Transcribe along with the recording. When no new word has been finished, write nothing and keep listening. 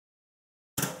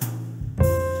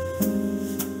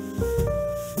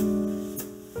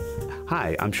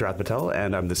Hi, I'm Sharath Patel,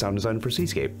 and I'm the sound designer for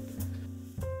Seascape.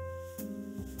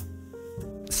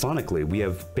 Sonically, we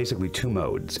have basically two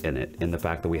modes in it, in the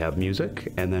fact that we have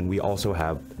music, and then we also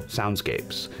have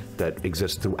soundscapes that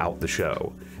exist throughout the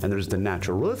show. And there's the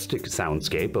naturalistic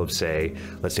soundscape of,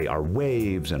 let's say our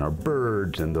waves and our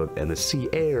birds and the sea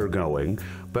air going.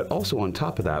 But also on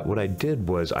top of that, what I did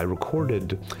was I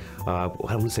recorded, I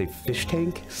want to say fish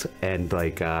tanks and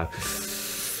like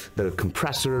the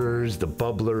compressors, the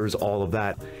bubblers, all of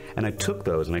that. And I took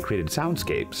those and I created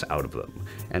soundscapes out of them.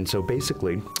 And so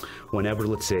basically, whenever,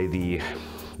 let's say,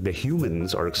 the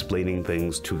humans are explaining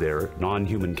things to their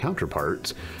non-human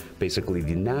counterparts, basically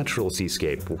the natural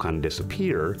seascape will kind of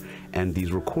disappear, and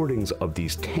these recordings of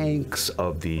these tanks,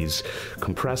 of these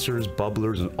compressors,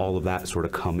 bubblers, and all of that sort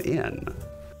of come in.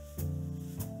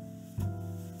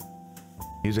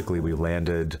 Musically, we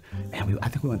landed, and I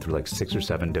think we went through like 6 or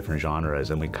 7 different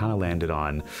genres, and we kind of landed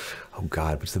on, oh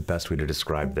God, what's the best way to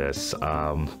describe this?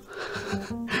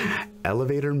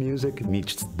 Elevator music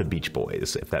meets the Beach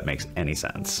Boys, if that makes any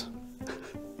sense.